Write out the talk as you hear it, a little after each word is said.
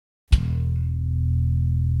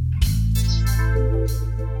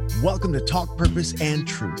Welcome to Talk Purpose and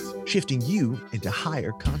Truth, shifting you into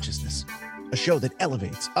higher consciousness. A show that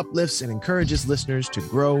elevates, uplifts, and encourages listeners to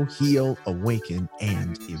grow, heal, awaken,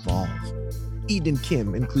 and evolve. Eden and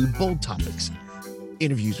Kim include bold topics,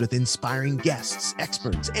 interviews with inspiring guests,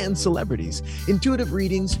 experts, and celebrities, intuitive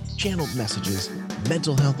readings, channeled messages,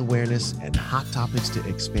 mental health awareness, and hot topics to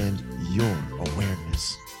expand your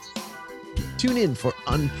awareness. Tune in for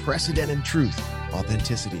unprecedented truth,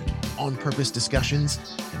 authenticity, on-purpose discussions,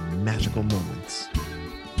 and magical moments.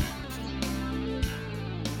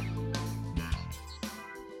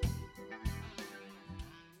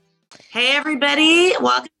 Hey, everybody.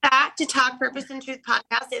 Welcome back to Talk Purpose and Truth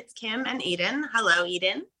podcast. It's Kim and Eden. Hello,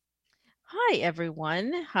 Eden. Hi,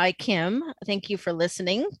 everyone. Hi, Kim. Thank you for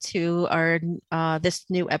listening to our this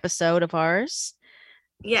new episode of ours.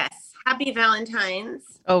 Yes. Happy Valentine's.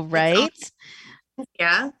 Oh, right.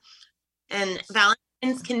 Yeah. And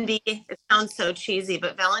Valentine's can be, it sounds so cheesy,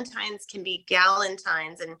 but Valentine's can be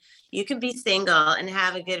galentines, and you can be single and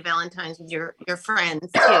have a good Valentine's with your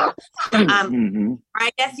friends too. I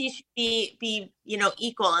guess you should be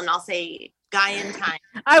equal, and I'll say Guyentine.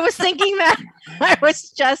 I was thinking that. I was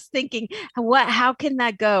just thinking, how can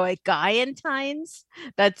that go? A Guyentines?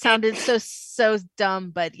 That sounded so dumb,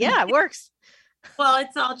 but yeah, it works. Well,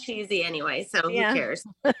 it's all cheesy anyway, so who cares?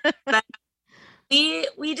 But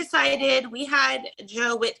we decided, we had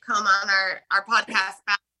Joe Whitcomb on our podcast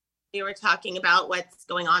back. We were talking about what's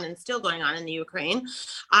going on and still going on in the Ukraine.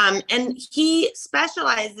 And he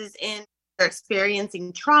specializes in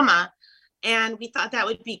experiencing trauma. And we thought that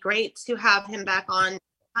would be great to have him back on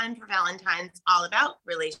Time for Valentine's, all about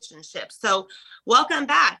relationships. So welcome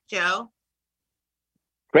back, Joe.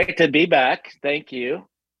 Great to be back. Thank you.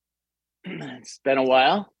 It's been a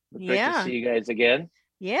while. Great to see you guys again.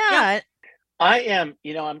 Yeah. I am,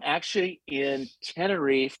 I'm actually in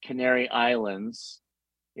Tenerife, Canary Islands,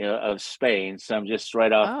 of Spain. So I'm just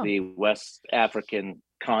right off the West African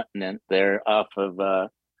continent there, off of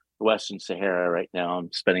Western Sahara right now.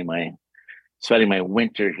 I'm spending my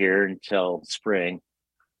winter here until spring.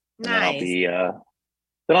 Nice. And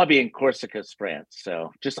then I'll be in Corsica, France.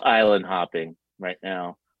 So just island hopping right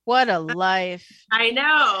now. What a life. I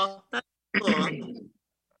know. That's cool.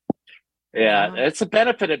 Yeah, it's a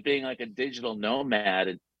benefit of being like a digital nomad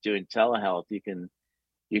and doing telehealth. You can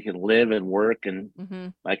live and work,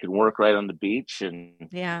 and I can work right on the beach and do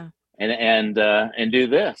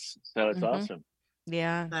this. So it's awesome.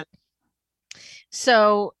 Yeah.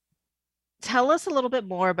 So tell us a little bit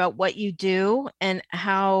more about what you do and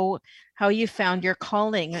how you found your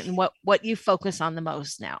calling and what you focus on the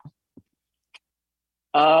most now.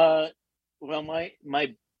 Well, my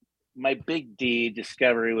big D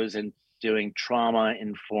discovery was in doing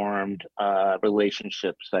trauma-informed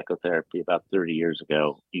relationship psychotherapy about 30 years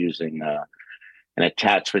ago, using an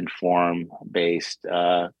attachment-form-based,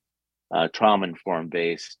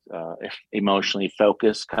 trauma-informed-based, emotionally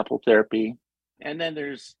focused couple therapy. And then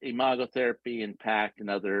there's imagotherapy and PACT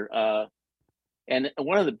and other. And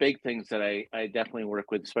one of the big things that I definitely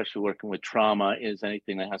work with, especially working with trauma, is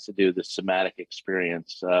anything that has to do with the somatic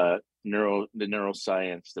experience, the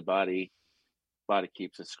neuroscience, the body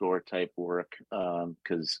keeps a score type work,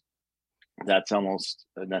 because that's almost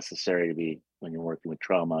necessary to be when you're working with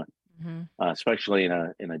trauma, especially in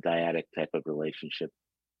a dyadic type of relationship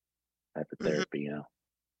type of therapy.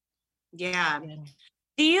 Yeah.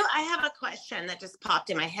 I have a question that just popped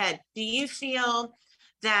in my head. Do you feel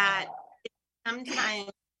that it's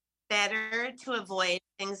sometimes better to avoid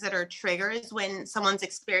things that are triggers when someone's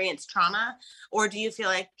experienced trauma, or do you feel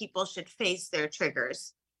like people should face their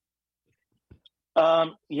triggers?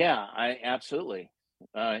 Yeah, I absolutely.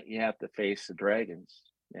 You have to face the dragons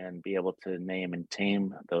and be able to name and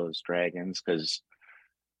tame those dragons, because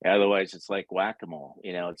otherwise it's like whack-a-mole.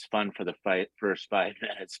 It's fun for the first 5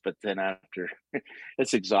 minutes, but then after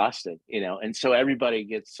it's exhausting, and so everybody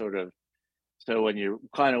gets so when you're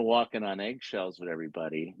kind of walking on eggshells with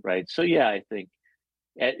everybody, right? So yeah, I think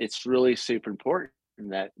it's really super important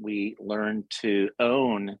that we learn to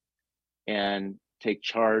own and take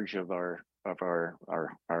charge of our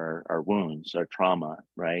wounds, our trauma,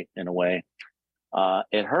 right? In a way,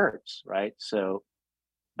 it hurts, right? So,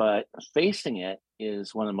 but facing it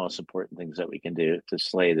is one of the most important things that we can do to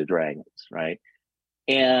slay the dragons, right?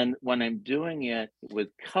 And when I'm doing it with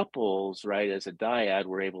couples, right, as a dyad,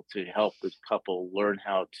 we're able to help the couple learn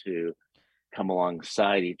how to come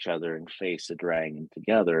alongside each other and face the dragon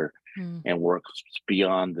together and work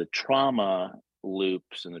beyond the trauma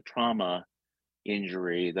loops and the trauma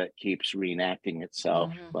injury that keeps reenacting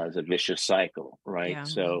itself as a vicious cycle, right?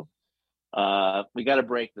 So we got to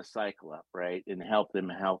break the cycle up, right? And help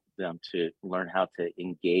them to learn how to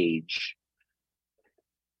engage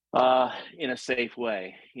in a safe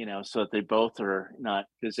way, so that they both are not,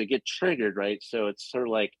 because they get triggered, right? So it's sort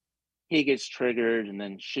of like he gets triggered and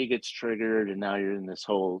then she gets triggered, and now you're in this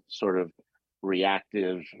whole sort of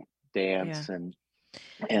reactive dance.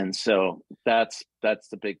 And so that's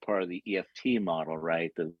the big part of the EFT model,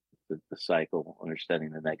 right? The cycle,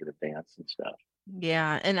 understanding the negative dance and stuff.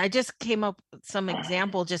 Yeah. And I just came up with some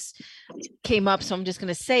example, just came up. So I'm just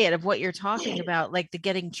going to say it, of what you're talking about, like the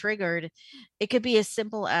getting triggered. It could be as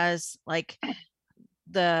simple as like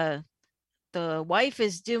the wife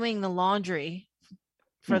is doing the laundry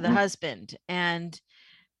for the husband, and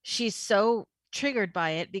she's so triggered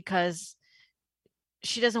by it because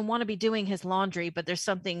she doesn't want to be doing his laundry, but there's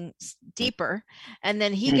something deeper. And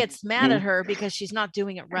then he gets mad at her because she's not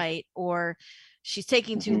doing it right, or she's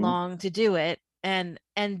taking too long to do it. And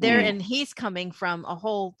he's coming from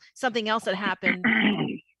something else that happened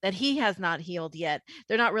that he has not healed yet.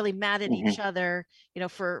 They're not really mad at each other,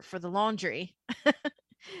 for the laundry.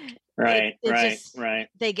 Right.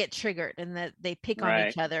 They get triggered, and that they pick on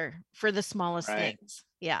each other for the smallest things.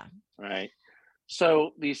 Yeah. Right.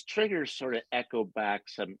 So these triggers sort of echo back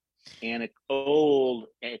some old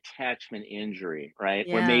attachment injury, right?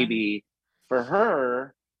 Yeah. Where maybe for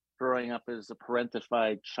her, growing up as a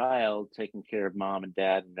parentified child, taking care of mom and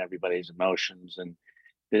dad and everybody's emotions, and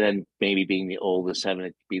then maybe being the oldest, having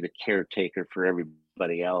to be the caretaker for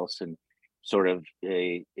everybody else, and sort of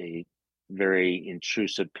a very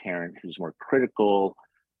intrusive parent who's more critical,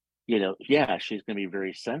 she's going to be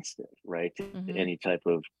very sensitive, right, to any type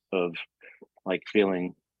of like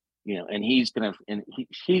feeling, and she's going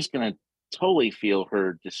to totally feel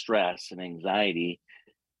her distress and anxiety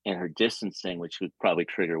and her distancing, which would probably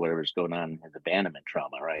trigger whatever's going on in his abandonment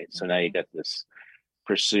trauma, right? So now you got this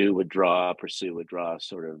pursue, withdraw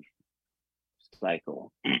sort of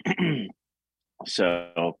cycle.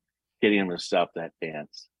 So getting him to stop that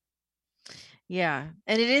dance. Yeah.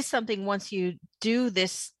 And it is something, once you do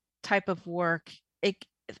this type of work,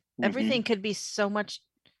 everything could be so much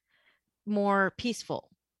more peaceful.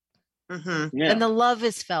 Yeah. And the love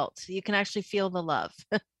is felt. You can actually feel the love.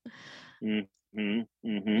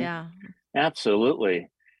 Yeah. Absolutely.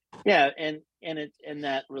 Yeah. And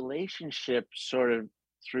that relationship, sort of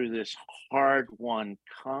through this hard-won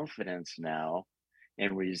confidence now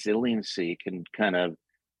and resiliency, can kind of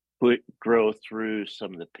grow through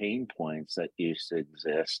some of the pain points that used to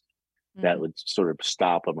exist that would sort of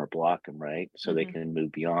stop them or block them, right? So they can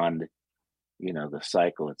move beyond, the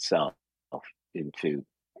cycle itself into,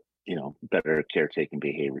 better caretaking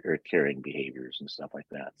behavior or caring behaviors and stuff like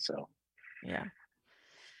that. So,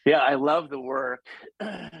 yeah, I love the work.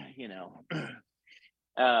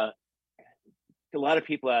 A lot of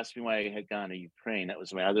people ask me why I had gone to Ukraine. That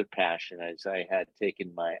was my other passion. I've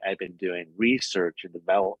been doing research and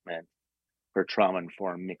development for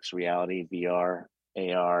trauma-informed mixed reality, VR,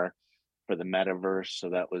 AR, for the metaverse.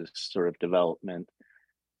 So that was sort of development.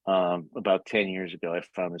 About 10 years ago, I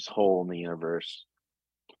found this hole in the universe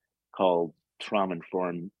called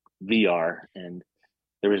trauma-informed VR, and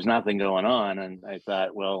there was nothing going on. And I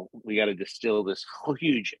thought, well, we got to distill this whole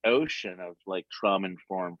huge ocean of like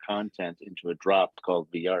trauma-informed content into a drop called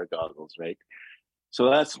VR goggles, right? So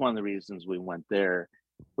that's one of the reasons we went there.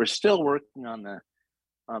 We're still working on the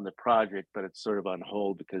project, but it's sort of on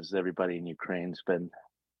hold because everybody in Ukraine's been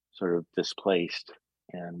sort of displaced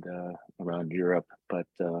and around Europe. But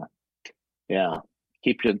yeah,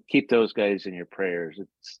 keep those guys in your prayers.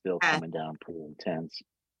 It's still coming down pretty intense.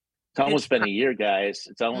 It's almost been a year, guys.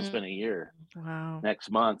 It's almost been a year. Wow. Next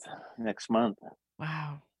month.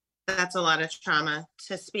 Wow. That's a lot of trauma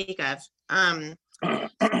to speak of. Some of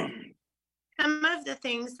the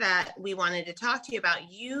things that we wanted to talk to you about,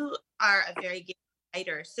 you are a very good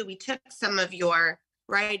writer. So we took some of your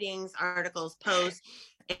writings, articles, posts,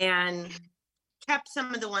 and kept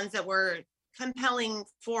some of the ones that were compelling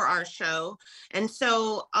for our show. And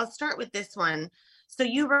so I'll start with this one. So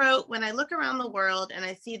you wrote, when I look around the world and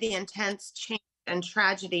I see the intense change and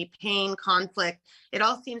tragedy, pain, conflict, it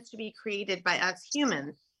all seems to be created by us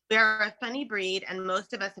humans. We are a funny breed, and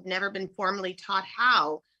most of us have never been formally taught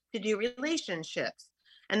how to do relationships.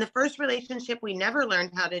 And the first relationship we never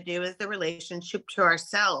learned how to do is the relationship to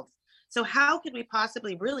ourselves. So how could we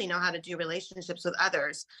possibly really know how to do relationships with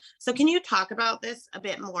others? So can you talk about this a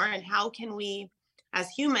bit more, and how can we as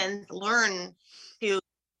humans learn to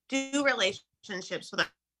do relationships with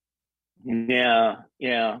others?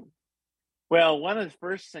 Yeah. Well, one of the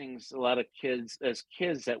first things a lot of kids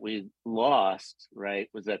that we lost, right,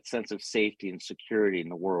 was that sense of safety and security in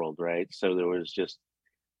the world, right? So there was just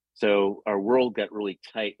So our world got really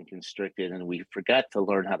tight and constricted, and we forgot to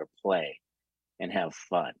learn how to play and have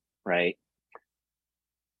fun, right?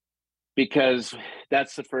 Because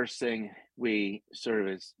that's the first thing we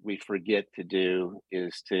forget to do,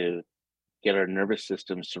 is to get our nervous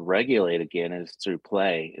systems to regulate again, is through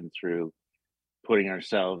play and through putting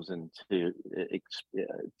ourselves into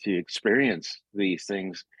to experience these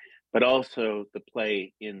things, but also the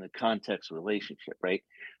play in the context of relationship, right?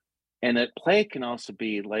 And that play can also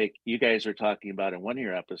be like you guys are talking about in one of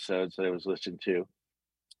your episodes that I was listening to,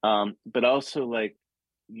 but also like,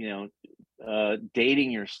 dating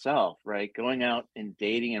yourself, right? Going out and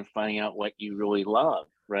dating and finding out what you really love,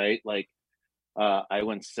 right? Like, I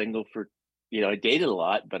went single for, I dated a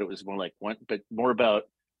lot, but it was more like more about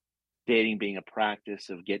dating being a practice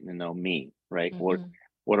of getting to know me, right? Mm-hmm.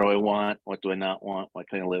 What do I want? What do I not want? What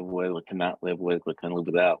can I live with? What can I not live with? What can I live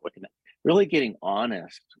without? Really getting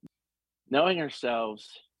honest, knowing ourselves.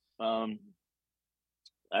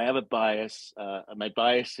 I have a bias. My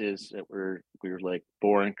bias is that we're like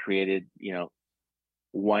born, created,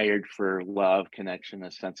 wired for love, connection,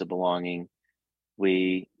 a sense of belonging.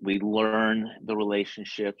 We learn the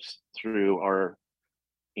relationships through our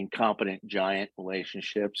incompetent giant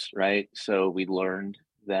relationships, right? So we learned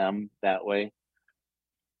them that way.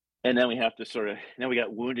 And then we have to then we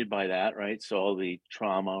got wounded by that, right? So all the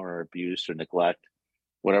trauma or abuse or neglect,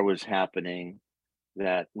 whatever was happening,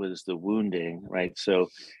 that was the wounding, right? So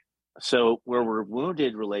where we're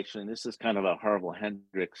wounded relation, this is kind of a Harville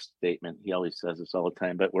Hendrix statement. He always says this all the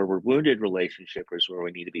time, but where we're wounded relationship is where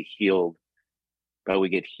we need to be healed, but we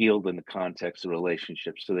get healed in the context of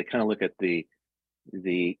relationships. So they kind of look at the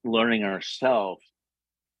learning ourselves,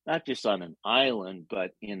 not just on an island,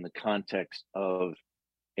 but in the context of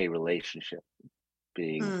a relationship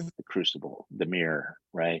being the crucible, the mirror,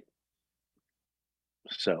 right?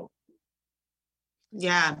 So.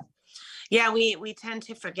 Yeah. We tend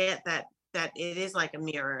to forget that it is like a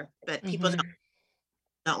mirror, but people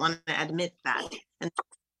don't want to admit that and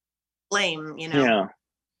blame, Yeah.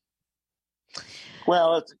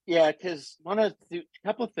 Well, because one of the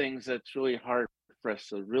couple of things that's really hard for us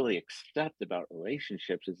to really accept about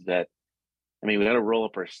relationships is that, we got to roll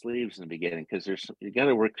up our sleeves in the beginning, because you got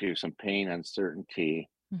to work through some pain, uncertainty,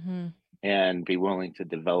 and be willing to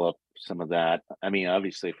develop some of that.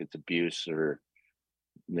 Obviously, if it's abuse or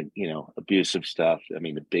abusive stuff,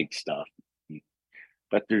 the big stuff,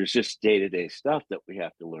 but there's just day-to-day stuff that we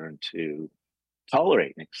have to learn to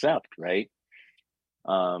tolerate and accept, right?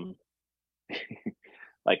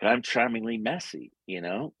 Like, I'm charmingly messy, what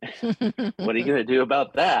are you going to do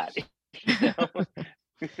about that?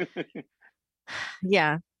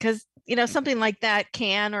 Yeah, because something like that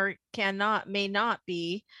can or may not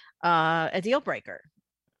be a deal breaker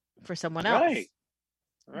for someone else.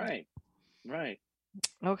 Right.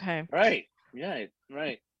 Okay. Right. Yeah.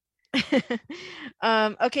 Right.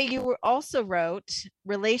 Okay, you also wrote,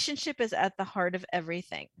 relationship is at the heart of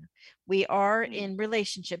everything. We are in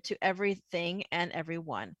relationship to everything and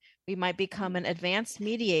everyone. We might become an advanced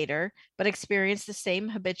mediator, but experience the same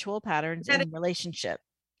habitual patterns in relationship.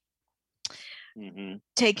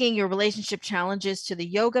 Taking your relationship challenges to the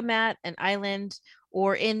yoga mat, an island,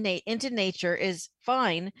 or into nature is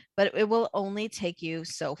fine, but it will only take you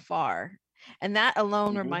so far. And that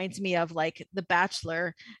alone reminds me of like The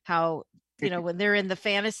Bachelor, how when they're in the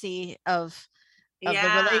fantasy of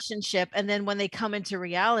the relationship, and then when they come into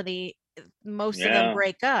reality, most of them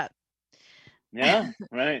break up. Yeah,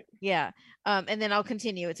 right. Yeah. And then I'll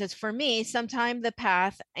continue. It says, for me, sometime the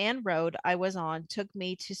path and road I was on took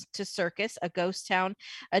me to circus, a ghost town,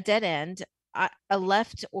 a dead end, a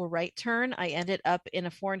left or right turn. I ended up in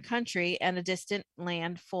a foreign country and a distant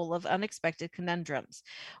land full of unexpected conundrums,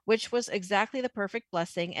 which was exactly the perfect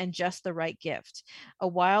blessing and just the right gift. A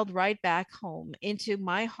wild ride back home into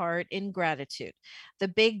my heart in gratitude. The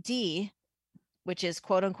big D, which is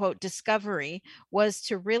quote unquote discovery, was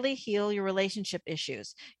to really heal your relationship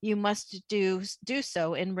issues. You must do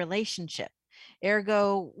so in relationship.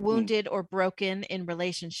 Ergo, wounded or broken in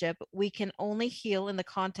relationship, we can only heal in the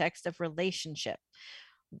context of relationship.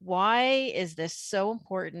 Why is this so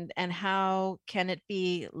important, and how can it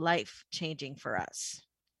be life-changing for us?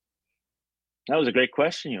 That was a great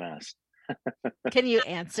question you asked. Can you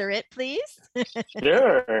answer it, please?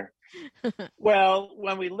 Sure. Well,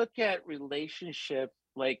 when we look at relationship,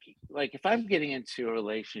 like if I'm getting into a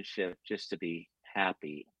relationship just to be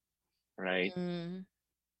happy, right?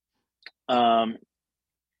 I'm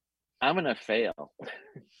gonna fail.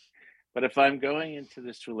 But if I'm going into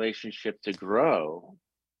this relationship to grow,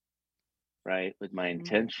 right, with my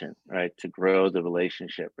intention, right, to grow the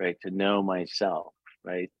relationship, right, to know myself,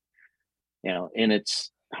 right, and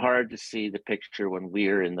it's hard to see the picture when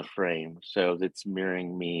we're in the frame. So it's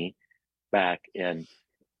mirroring me back. And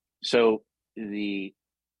so the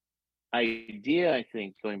idea, I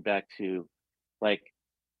think, going back to like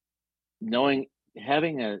knowing,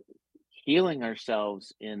 healing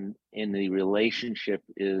ourselves in the relationship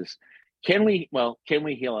is, can we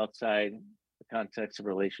heal outside the context of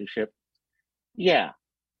relationship? Yeah,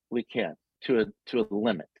 we can, to a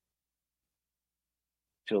limit.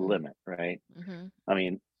 To a limit, right? Mm-hmm. I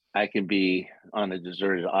mean, I can be on a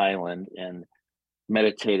deserted island and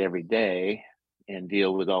meditate every day and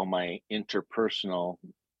deal with all my interpersonal,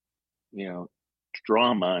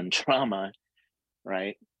 drama and trauma,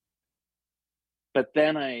 right? But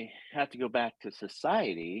then I have to go back to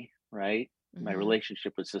society, right? My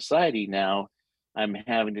relationship with society now, I'm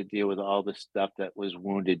having to deal with all the stuff that was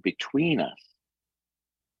wounded between us.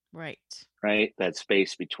 Right. That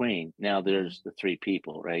space between. Now there's the three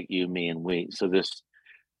people, right? You, me, and we. So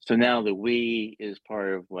now the we is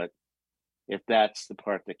part of what, if that's the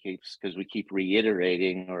part that keeps, because we keep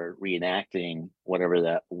reiterating or reenacting whatever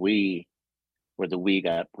that we, where the we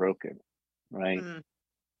got broken, right?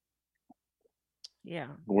 Yeah.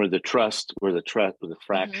 Where the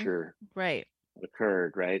fracture right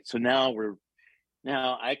occurred, right? So now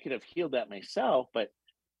I could have healed that myself, but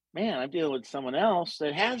man, I'm dealing with someone else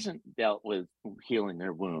that hasn't dealt with healing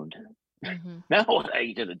their wound. Now what are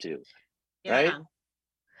you gonna do? Right?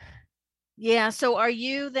 Yeah. So are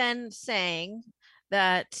you then saying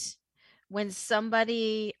that when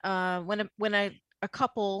somebody when a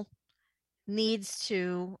couple needs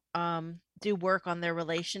to do work on their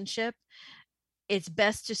relationship, it's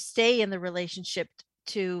best to stay in the relationship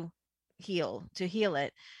to heal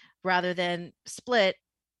it, rather than split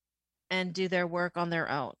and do their work on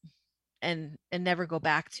their own and never go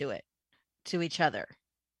back to each other,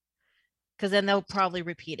 because then they'll probably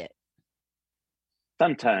repeat it.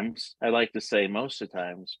 Sometimes. I like to say most of the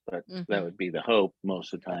times, but that would be the hope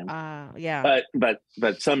most of the time. Yeah. But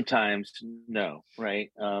sometimes no,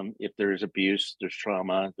 right? If there's abuse, there's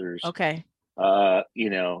trauma, there's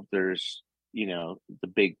there's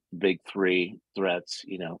the big three threats,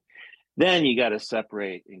 then you got to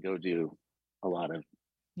separate and go do a lot of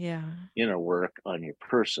inner work on your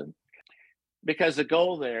person, because the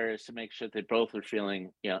goal there is to make sure that both are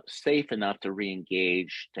feeling safe enough to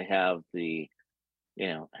re-engage, to have the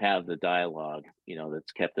dialogue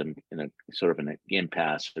that's kept them in a sort of an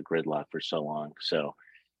impasse, a gridlock for so long. So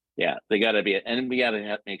yeah, they got to be, and we got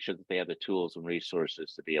to make sure that they have the tools and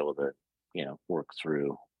resources to be able to work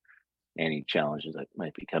through any challenges that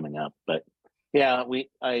might be coming up. But yeah,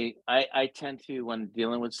 I tend to, when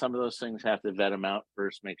dealing with some of those things, have to vet them out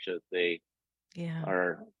first, make sure that they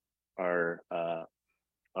are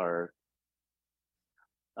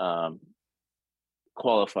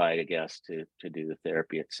qualified, I guess, to do the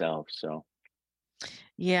therapy itself. So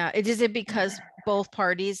yeah, is it because both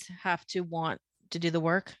parties have to want to do the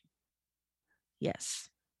work? Yes.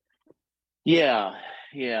 Yeah.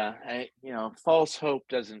 False hope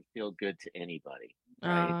doesn't feel good to anybody,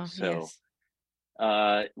 right?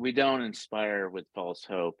 We don't inspire with false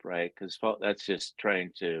hope, right? Because that's just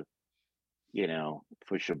trying to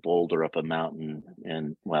push a boulder up a mountain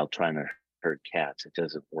and while trying to herd cats. It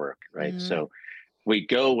doesn't work, right? So we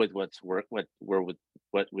go with what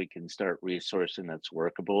we can start resourcing that's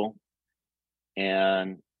workable,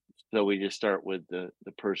 and so we just start with the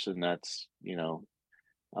person that's in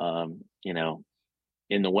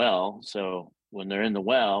the well. So when they're in the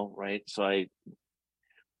well, right? So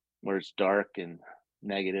where it's dark and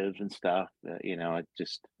negative and stuff, I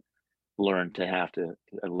just learn to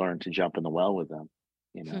jump in the well with them,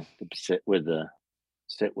 to sit with them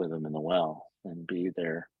in the well and be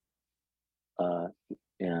there.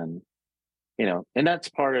 And that's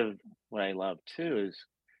part of what I love too, is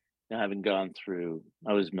having gone through,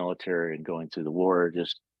 I was military and going through the war,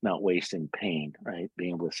 just not wasting pain, right?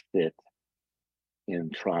 Being able to sit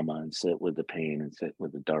in trauma and sit with the pain and sit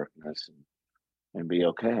with the darkness and be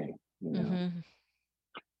okay, and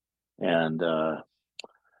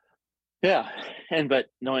but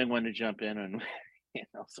knowing when to jump in and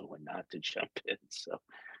also when not to jump in. So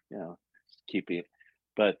keep it,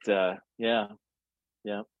 but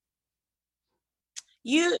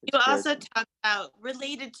You also talk about,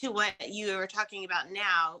 related to what you were talking about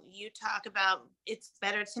now, you talk about it's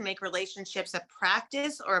better to make relationships a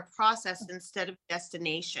practice or a process instead of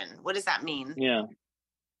destination. What does that mean? Yeah.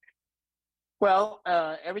 Well,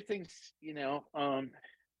 everything's,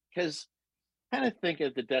 because kind of think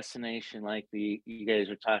of the destination like you guys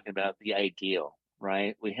are talking about, the ideal,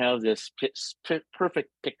 right? We have this perfect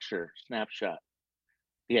picture, snapshot,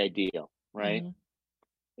 the ideal, right?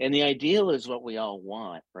 And the ideal is what we all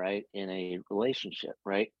want, right, in a relationship,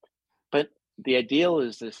 right? But the ideal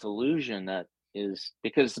is this illusion that is,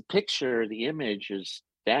 because the picture, the image is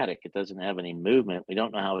static. It doesn't have any movement. We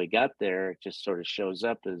don't know how we got there. It just sort of shows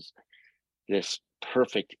up as this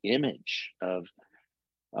perfect image of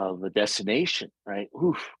a destination, right?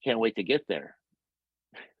 Oof, can't wait to get there.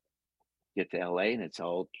 Get to LA and it's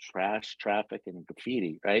all trash, traffic, and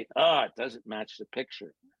graffiti, right? Oh, it doesn't match the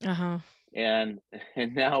picture. Uh-huh. And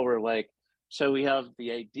now we're like, so we have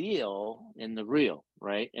the ideal and the real,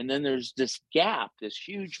 right? And then there's this gap, this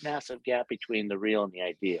huge, massive gap between the real and the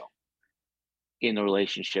ideal in the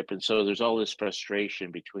relationship. And so there's all this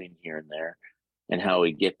frustration between here and there and how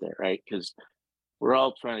we get there, right? Because we're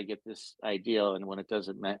all trying to get this ideal, and when it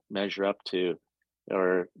doesn't measure up to,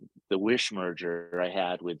 or the wish merger I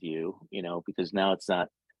had with you, because now it's not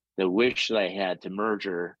the wish that I had to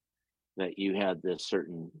merger, that you had this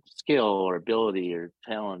certain skill or ability or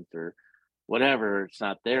talent or whatever, it's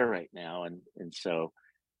not there right now. And so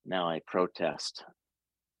now I protest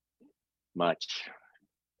much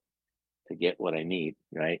to get what I need,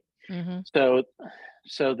 right? Mm-hmm.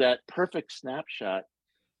 So that perfect snapshot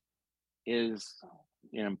is,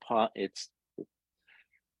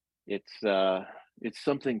 it's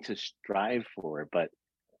something to strive for, but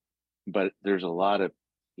there's a lot of,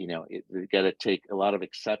 you got to take a lot of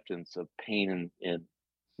acceptance of pain and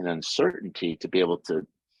uncertainty to be able to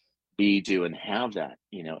do and have that,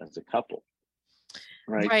 as a couple,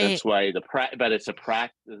 right? That's why but it's a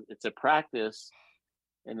practice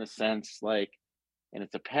in the sense, like, and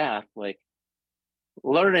it's a path, like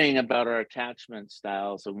learning about our attachment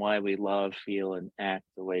styles and why we love, feel, and act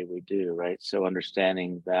the way we do, right? So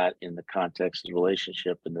understanding that in the context of the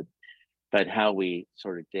relationship but how we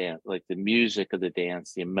sort of dance, like the music of the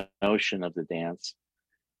dance, the emotion of the dance,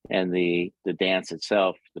 and the dance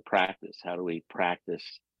itself, the practice. How do we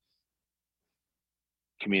practice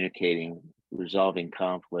communicating, resolving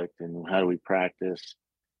conflict, and how do we practice,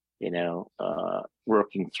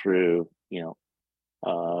 working through,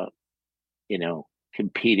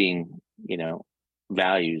 competing,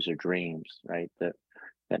 values or dreams, right?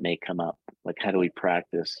 That may come up. Like, how do we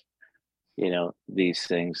practice, these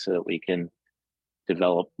things so that we can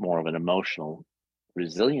develop more of an emotional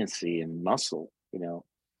resiliency and muscle,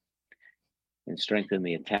 and strengthen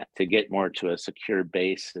the to get more to a secure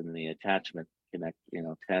base in the attachment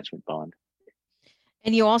bond.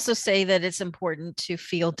 And you also say that it's important to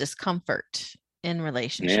feel discomfort in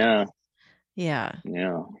relationships. Yeah.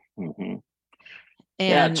 Mm-hmm.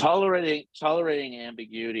 And tolerating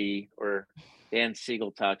ambiguity, or Dan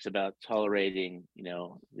Siegel talks about tolerating,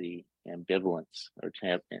 the ambivalence, or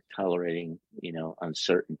tolerating,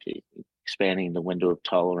 uncertainty, expanding the window of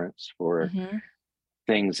tolerance for mm-hmm.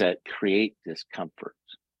 things that create discomfort,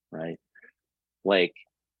 right? Like,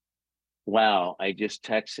 wow, I just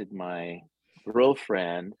texted my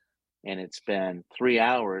girlfriend and it's been 3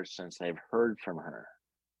 hours since I've heard from her,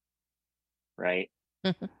 right?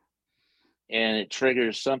 Mm-hmm. And it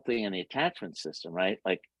triggers something in the attachment system, right?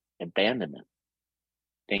 Like abandonment,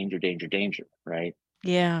 danger, danger, danger, right?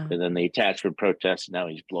 Yeah. And then the attachment protests, now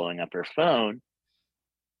he's blowing up her phone,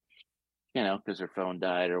 because her phone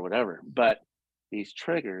died or whatever. But these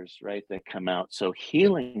triggers, right, that come out. So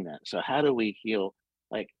healing that. So how do we heal?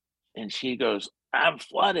 Like, and she goes, I'm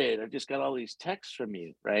flooded. I just got all these texts from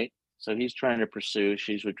you, right? So he's trying to pursue,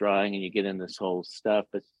 she's withdrawing, and you get in this whole stuff.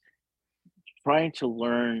 But trying to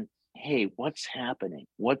learn, hey, what's happening?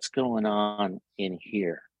 What's going on in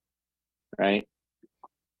here, right?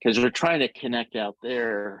 Because we're trying to connect out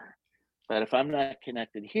there. But if I'm not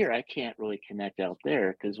connected here, I can't really connect out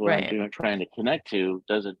there, because what I'm doing, trying to connect to,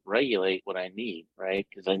 doesn't regulate what I need, right?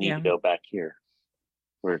 Because I need to go back here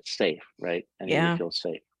where it's safe, right? I need to feel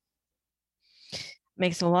safe.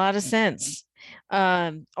 Makes a lot of sense.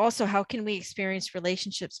 Also, how can we experience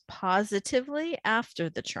relationships positively after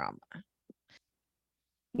the trauma?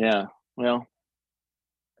 Yeah, well,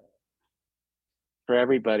 for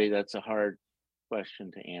everybody, that's a hard question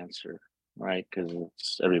to answer, right? Because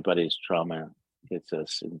everybody's trauma hits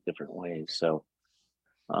us in different ways. So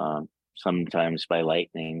sometimes by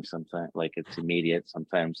lightning, sometimes like it's immediate,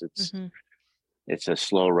 sometimes it's a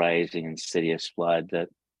slow rising insidious flood that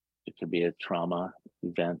it could be a trauma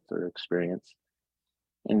event or experience.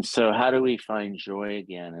 And so how do we find joy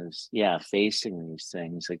again? Is facing these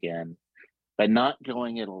things again, but not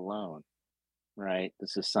going it alone, right?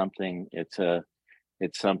 This is something, it's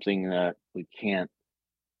something that we can't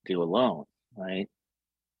do alone, right?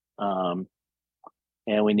 And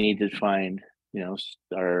we need to find,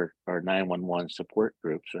 our 911 support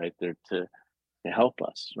groups, right there to help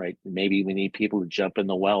us, right? Maybe we need people to jump in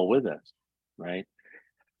the well with us, right?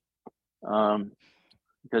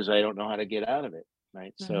 because I don't know how to get out of it.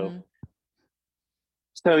 Right. Mm-hmm.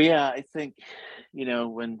 So yeah, I think,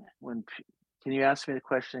 when can you ask me the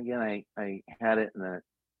question again? I had it and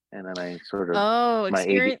then I sort of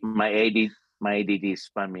experience. My ADD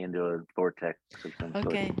spun me into a vortex of some sort.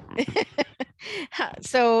 Okay.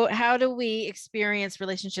 So how do we experience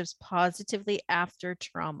relationships positively after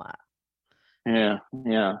trauma? Yeah.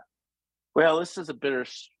 Well, this is a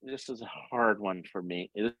hard one for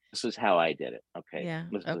me. This is how I did it. Okay. Yeah.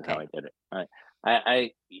 This is Okay. how I did it.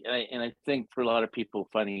 And I think for a lot of people,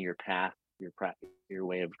 finding your path, your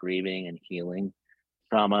way of grieving and healing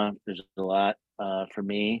trauma, there's a lot for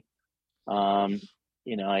me.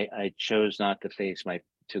 I chose not to face I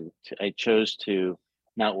chose to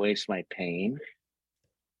not waste my pain.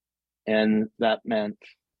 And that meant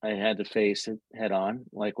I had to face it head on.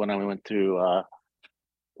 Like when I went through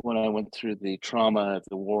the trauma of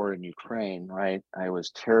the war in Ukraine, right? I was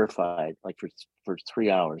terrified, like for 3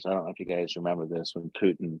 hours. I don't know if you guys remember this, when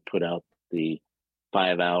Putin put out the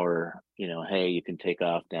 5-hour, hey, you can take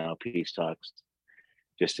off now, peace talks,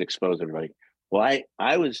 just to expose everybody. Well,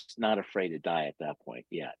 I was not afraid to die at that point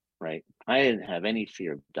yet, right? I didn't have any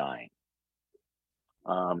fear of dying.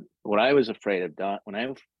 What I was afraid of when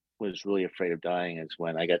I was really afraid of dying is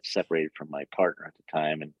when I got separated from my partner at the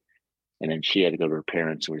time, and then she had to go to her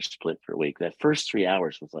parents, and we were split for a week. That first 3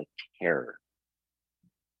 hours was like terror,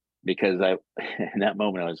 because in that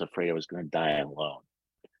moment I was afraid I was going to die alone.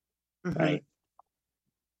 Mm-hmm. Right?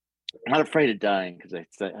 I'm not afraid of dying because I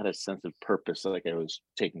had a sense of purpose, like I was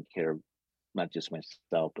taking care of not just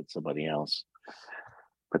myself but somebody else.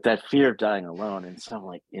 But that fear of dying alone, and so I'm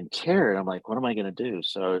like in terror. I'm like, what am I going to do?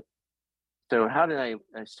 So how did I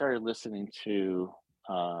started listening to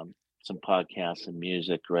some podcasts and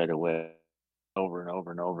music right away, over and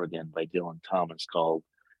over and over again, by Dylan Thomas, called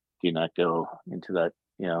 "Do Not Go Into That,"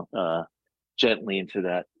 gently into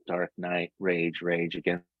that dark night, rage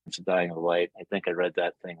against the dying of light. I think I read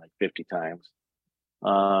that thing like 50 times.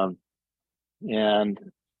 And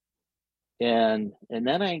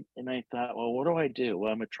then I thought, well, what do I do?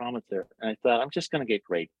 Well, I'm a trauma therapist. And I thought, I'm just going to get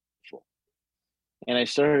grateful. And I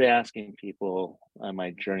started asking people on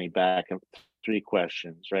my journey back 3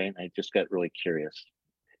 questions, right? And I just got really curious,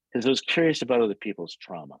 because I was curious about other people's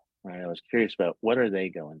trauma, right? I was curious about what are they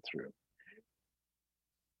going through.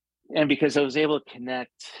 And because I was able to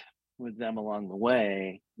connect with them along the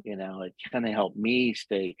way, it kind of helped me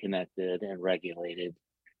stay connected and regulated.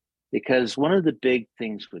 Because one of the big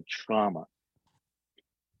things with trauma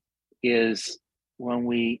is when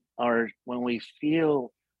we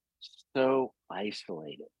feel so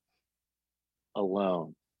isolated,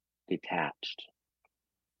 alone, detached,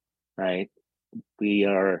 right?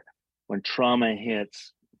 When trauma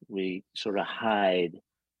hits, we sort of hide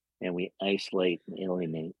and we isolate and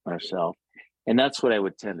alienate ourselves. And that's what I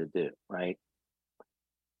would tend to do, right?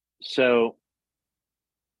 So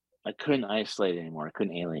I couldn't isolate anymore. I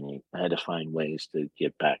couldn't alienate. I had to find ways to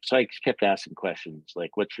get back. So I kept asking questions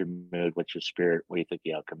like, what's your mood? What's your spirit? What do you think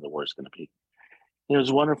the outcome of the war is going to be? And it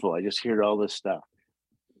was wonderful. I just heard all this stuff.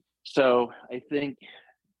 So I think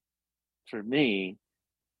for me,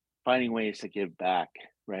 finding ways to give back,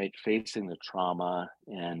 right? Facing the trauma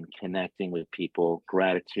and connecting with people,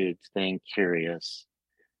 gratitude, staying curious,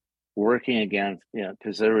 working against,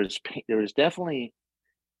 because there was definitely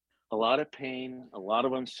a lot of pain, a lot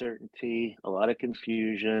of uncertainty, a lot of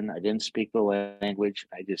confusion. I didn't speak the language.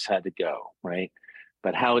 I just had to go, right?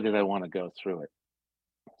 But how did I want to go through it?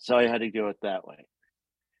 So I had to do it that way.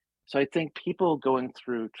 So I think people going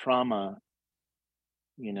through trauma,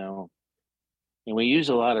 and we use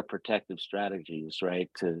a lot of protective strategies, right,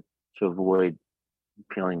 to avoid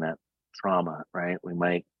feeling that trauma, right? We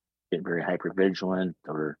might get very hypervigilant,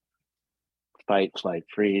 or fight, flight,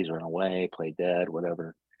 freeze, run away, play dead,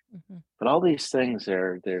 whatever. Mm-hmm. But all these things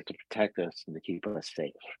are there to protect us and to keep us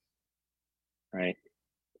safe, right?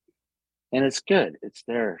 And it's good. It's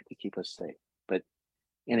there to keep us safe.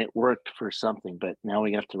 And it worked for something, but now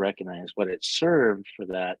we have to recognize what it served for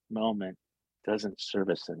that moment doesn't serve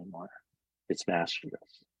us anymore. It's mastered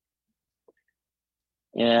us.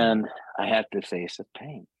 And I have to face the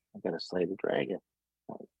pain. I got to slay the dragon.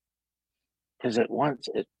 Because at one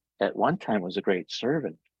time it was a great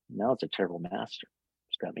servant. Now it's a terrible master.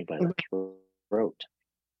 It's got me by the throat.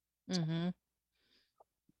 Mm-hmm.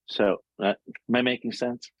 So, am I making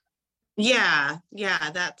sense? Yeah,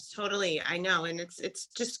 that's totally, I know. And it's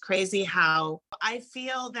just crazy how I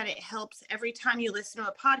feel that it helps every time you listen to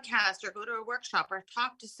a podcast or go to a workshop or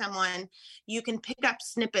talk to someone, you can pick up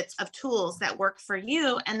snippets of tools that work for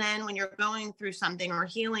you. And then when you're going through something or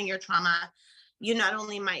healing your trauma, you not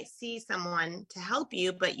only might see someone to help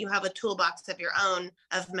you, but you have a toolbox of your own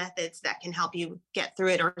of methods that can help you get through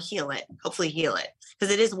it or heal it, hopefully heal it,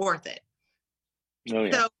 because it is worth it. Oh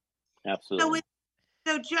yeah, absolutely.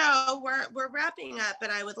 So Joe, we're wrapping up, but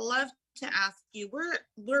I would love to ask you,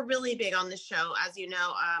 we're really big on the show, as you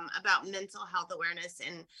know, about mental health awareness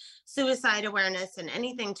and suicide awareness and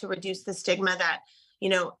anything to reduce the stigma that,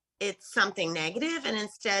 it's something negative, and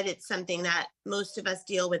instead it's something that most of us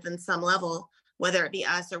deal with in some level, whether it be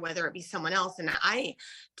us or whether it be someone else. And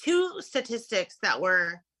two statistics that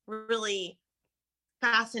were really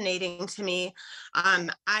fascinating to me.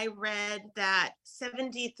 I read that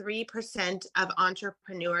 73% of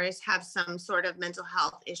entrepreneurs have some sort of mental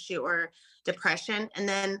health issue or depression. And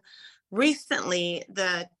then recently,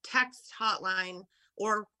 the text hotline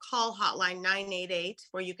or call hotline 988,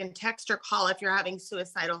 where you can text or call if you're having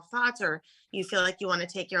suicidal thoughts or you feel like you want to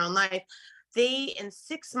take your own life, they in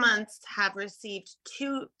 6 months have received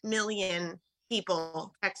 2 million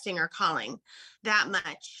people texting or calling, that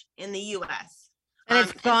much in the US. And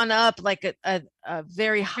it's gone up like a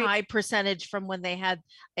very high percentage from when they had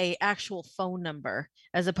a actual phone number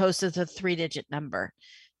as opposed to the 3-digit number.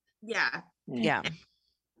 Yeah. Yeah.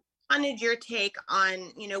 I wanted your take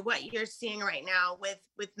on, what you're seeing right now with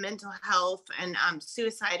mental health and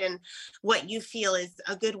suicide, and what you feel is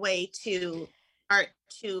a good way to start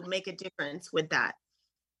to make a difference with that.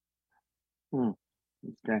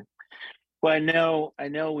 Okay. Well, I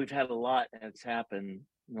know we've had a lot that's happened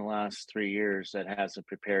in the last 3 years that hasn't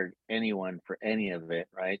prepared anyone for any of it,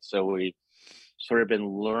 right? So we sort of been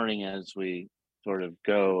learning as we sort of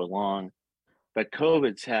go along. But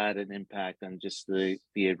COVID's had an impact on just the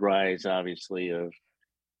rise, obviously, of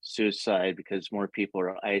suicide, because more people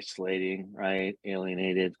are isolating, right?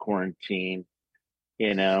 Alienated, quarantined,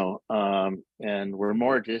 and we're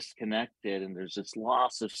more disconnected, and there's this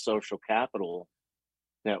loss of social capital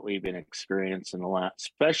that we've been experiencing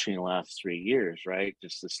especially in the last 3 years, right?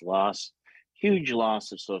 Just this huge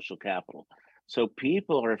loss of social capital. So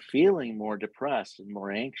people are feeling more depressed and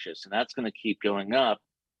more anxious, and that's going to keep going up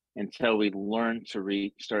until we learn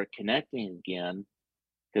to start connecting again,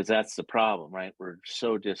 because that's the problem, right? We're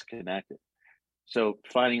so disconnected. So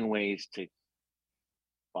finding ways to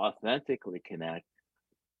authentically connect.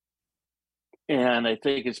 And I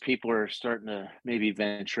think as people are starting to maybe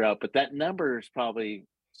venture out, but that number is probably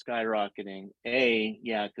skyrocketing.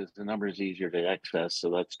 Because the number is easier to access,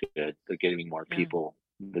 so that's good. They're getting more people.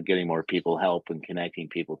 They're getting more people help and connecting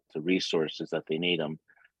people to resources that they need them.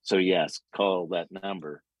 So yes, call that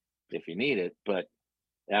number if you need it. But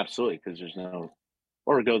absolutely, because there's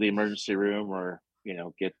or go to the emergency room, or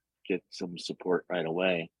get some support right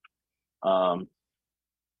away. Or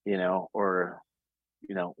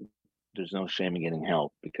there's no shame in getting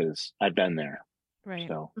help, because I've been there. Right.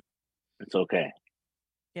 So it's okay.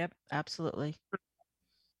 Yep, absolutely.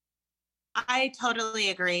 I totally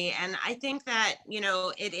agree. And I think that,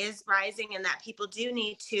 it is rising, and that people do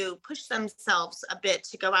need to push themselves a bit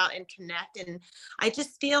to go out and connect. And I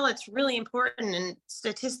just feel it's really important. And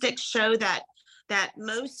statistics show that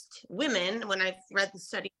most women, when I've read the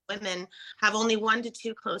study, women have only 1 to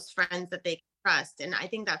 2 close friends that they trust. And I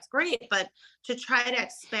think that's great. But to try to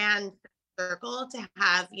expand circle, to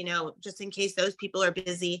have, just in case those people are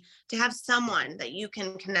busy, to have someone that you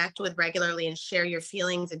can connect with regularly and share your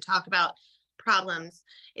feelings and talk about problems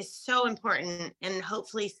is so important. And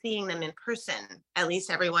hopefully seeing them in person at least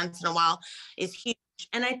every once in a while is huge.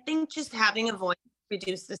 And I think just having a voice to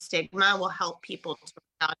reduce the stigma will help people to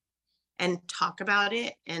reach out and talk about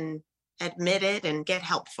it and admit it and get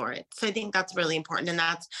help for it. So I think that's really important. And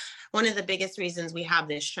that's one of the biggest reasons we have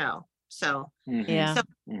this show. So,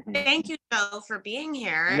 thank you, Joe, for being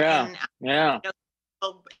here.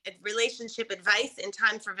 Relationship advice in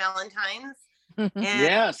time for Valentine's.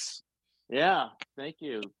 Yes. Yeah. Thank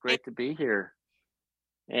you. Great to be here.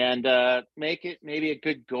 And make it maybe a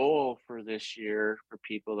good goal for this year for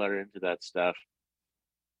people that are into that stuff.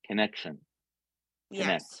 Connection. Connect.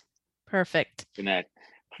 Yes. Perfect. Connect.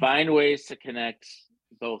 Find ways to connect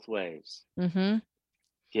both ways.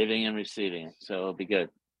 Giving and receiving it. So it'll be good.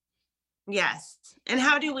 Yes. And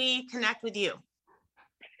how do we connect with you?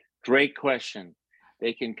 Great question.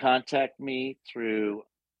 They can contact me through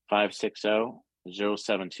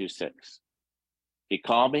 560-0726. If you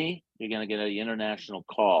call me, you're going to get an international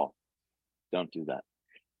call. Don't do that.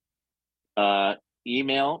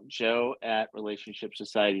 Email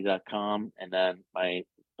joe@relationshipsociety.com. And then my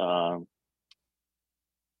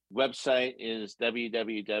website is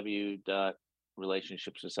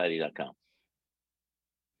www.relationshipsociety.com.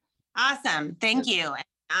 Awesome. Thank you.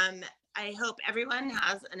 I hope everyone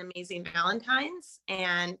has an amazing Valentine's,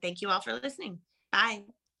 and thank you all for listening. Bye.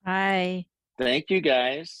 Bye. Thank you,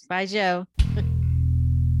 guys. Bye, Joe.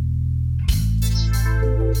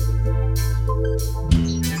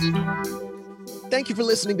 Thank you for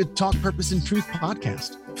listening to Talk Purpose and Truth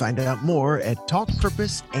podcast. Find out more at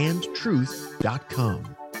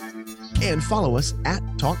talkpurposeandtruth.com. And follow us at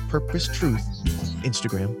Talk Purpose Truth on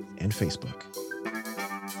Instagram and Facebook.